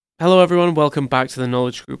Hello everyone, welcome back to the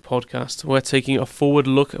Knowledge Group podcast. We're taking a forward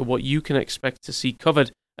look at what you can expect to see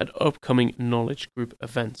covered at upcoming Knowledge Group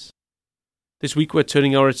events. This week we're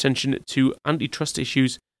turning our attention to antitrust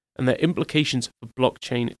issues and their implications for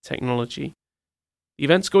blockchain technology. The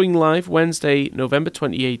event's going live Wednesday, November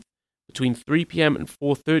 28th between 3 p.m. and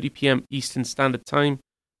 4:30 p.m. Eastern Standard Time.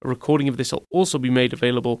 A recording of this will also be made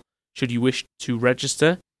available should you wish to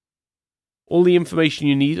register. All the information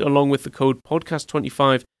you need along with the code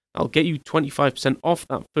podcast25 I'll get you 25% off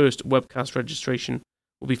that first webcast registration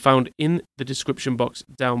will be found in the description box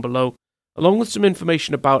down below, along with some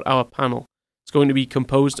information about our panel. It's going to be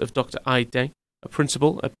composed of Dr. Day, a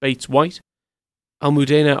principal at Bates White,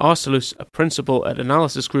 Almudena Arcelus, a principal at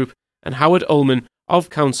Analysis Group, and Howard Ullman of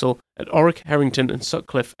counsel at Orrick, Harrington and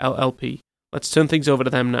Sutcliffe LLP. Let's turn things over to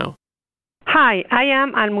them now. Hi, I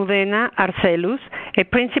am Almudena Arcelus, a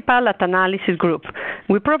principal at Analysis Group.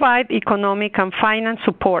 We provide economic and finance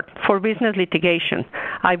support for business litigation.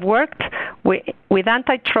 I've worked with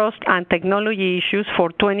antitrust and technology issues for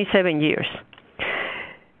 27 years.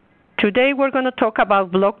 Today we're going to talk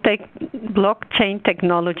about blockchain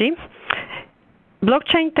technology.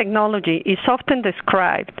 Blockchain technology is often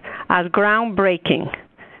described as groundbreaking.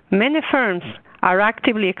 Many firms are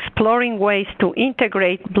actively exploring ways to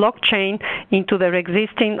integrate blockchain into their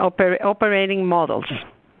existing operating models.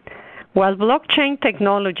 While blockchain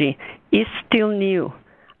technology is still new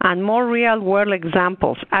and more real-world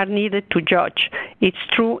examples are needed to judge its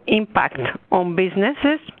true impact on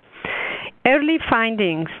businesses, early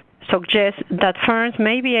findings suggest that firms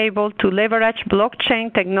may be able to leverage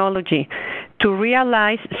blockchain technology to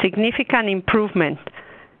realize significant improvement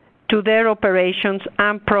to their operations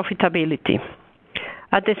and profitability.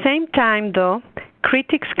 At the same time, though,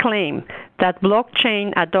 critics claim that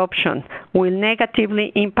blockchain adoption will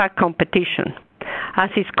negatively impact competition. As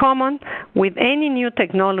is common with any new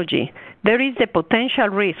technology, there is the potential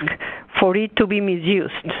risk for it to be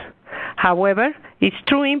misused. However, its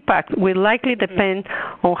true impact will likely depend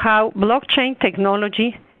on how blockchain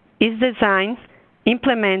technology is designed,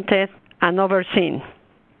 implemented, and overseen.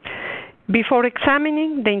 Before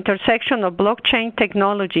examining the intersection of blockchain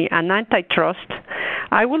technology and antitrust,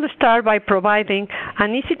 I will start by providing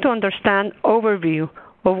an easy-to-understand overview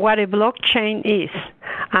of what a blockchain is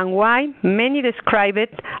and why many describe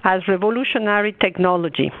it as revolutionary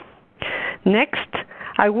technology. Next,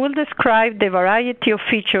 I will describe the variety of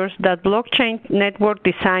features that blockchain network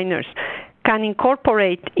designers can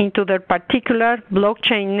incorporate into their particular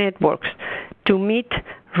blockchain networks to meet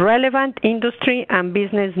relevant industry and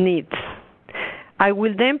business needs. I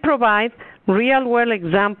will then provide real-world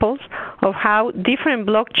examples of how different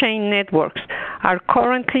blockchain networks are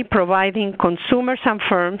currently providing consumers and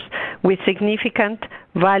firms with significant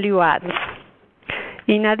value adds.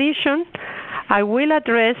 In addition, I will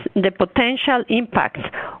address the potential impact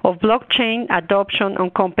of blockchain adoption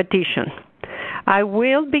on competition. I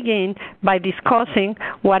will begin by discussing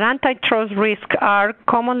what antitrust risks are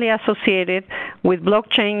commonly associated with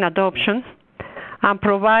blockchain adoption and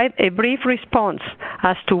provide a brief response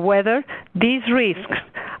as to whether these risks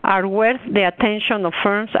are worth the attention of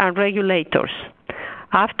firms and regulators.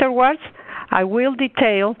 Afterwards, I will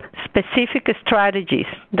detail specific strategies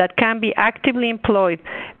that can be actively employed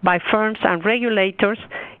by firms and regulators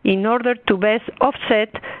in order to best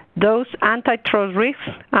offset those antitrust risks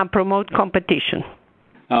and promote competition.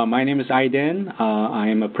 My name is Aiden. I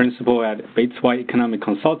am a principal at Bates White Economic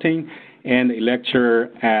Consulting and a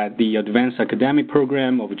lecturer at the Advanced Academic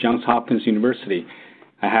Program of Johns Hopkins University.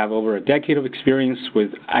 I have over a decade of experience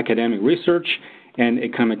with academic research and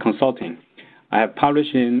economic consulting. I have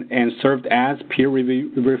published in and served as peer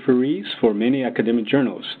review referees for many academic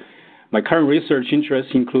journals. My current research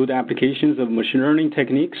interests include applications of machine learning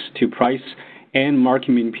techniques to price and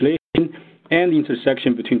market manipulation and the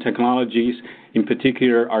intersection between technologies, in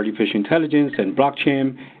particular artificial intelligence and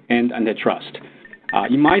blockchain and antitrust.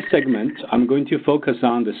 In my segment, I'm going to focus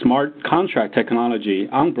on the smart contract technology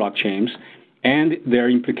on blockchains and their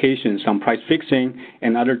implications on price fixing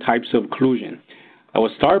and other types of collusion. I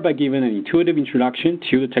will start by giving an intuitive introduction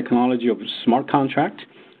to the technology of smart contract.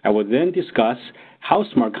 I will then discuss how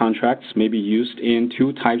smart contracts may be used in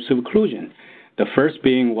two types of collusion. The first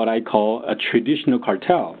being what I call a traditional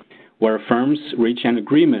cartel, where firms reach an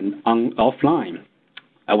agreement offline.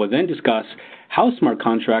 I will then discuss how smart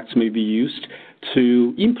contracts may be used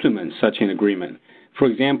to implement such an agreement. For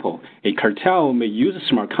example, a cartel may use a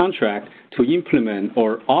smart contract to implement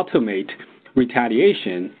or automate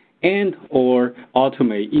retaliation and or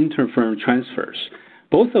automate inter-firm transfers.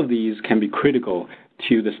 Both of these can be critical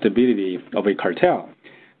to the stability of a cartel.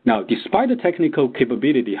 Now, despite the technical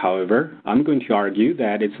capability, however, I'm going to argue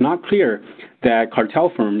that it's not clear that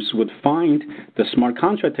cartel firms would find the smart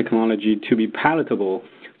contract technology to be palatable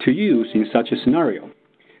to use in such a scenario.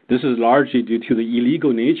 This is largely due to the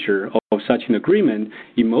illegal nature of such an agreement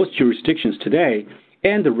in most jurisdictions today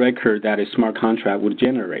and the record that a smart contract would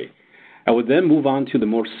generate. I would then move on to the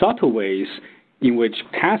more subtle ways in which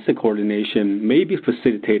tacit coordination may be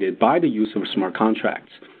facilitated by the use of smart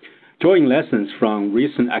contracts. Drawing lessons from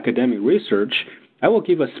recent academic research, I will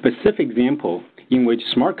give a specific example in which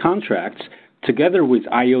smart contracts, together with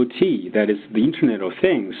IoT, that is the Internet of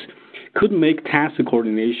Things, could make tacit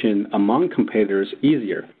coordination among competitors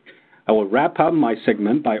easier. I will wrap up my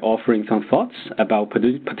segment by offering some thoughts about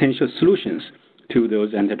potential solutions to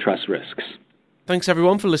those antitrust risks. Thanks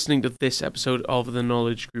everyone for listening to this episode of the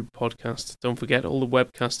Knowledge Group podcast. Don't forget, all the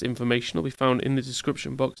webcast information will be found in the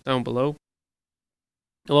description box down below.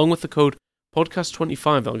 Along with the code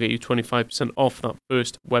podcast25, that'll get you 25% off that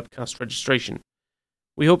first webcast registration.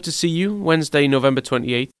 We hope to see you Wednesday, November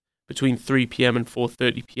 28th, between 3 p.m. and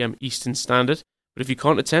 4:30 p.m. Eastern Standard. But if you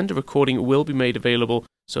can't attend, a recording will be made available,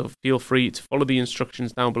 so feel free to follow the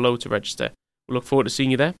instructions down below to register. We look forward to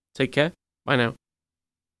seeing you there. Take care. Bye now.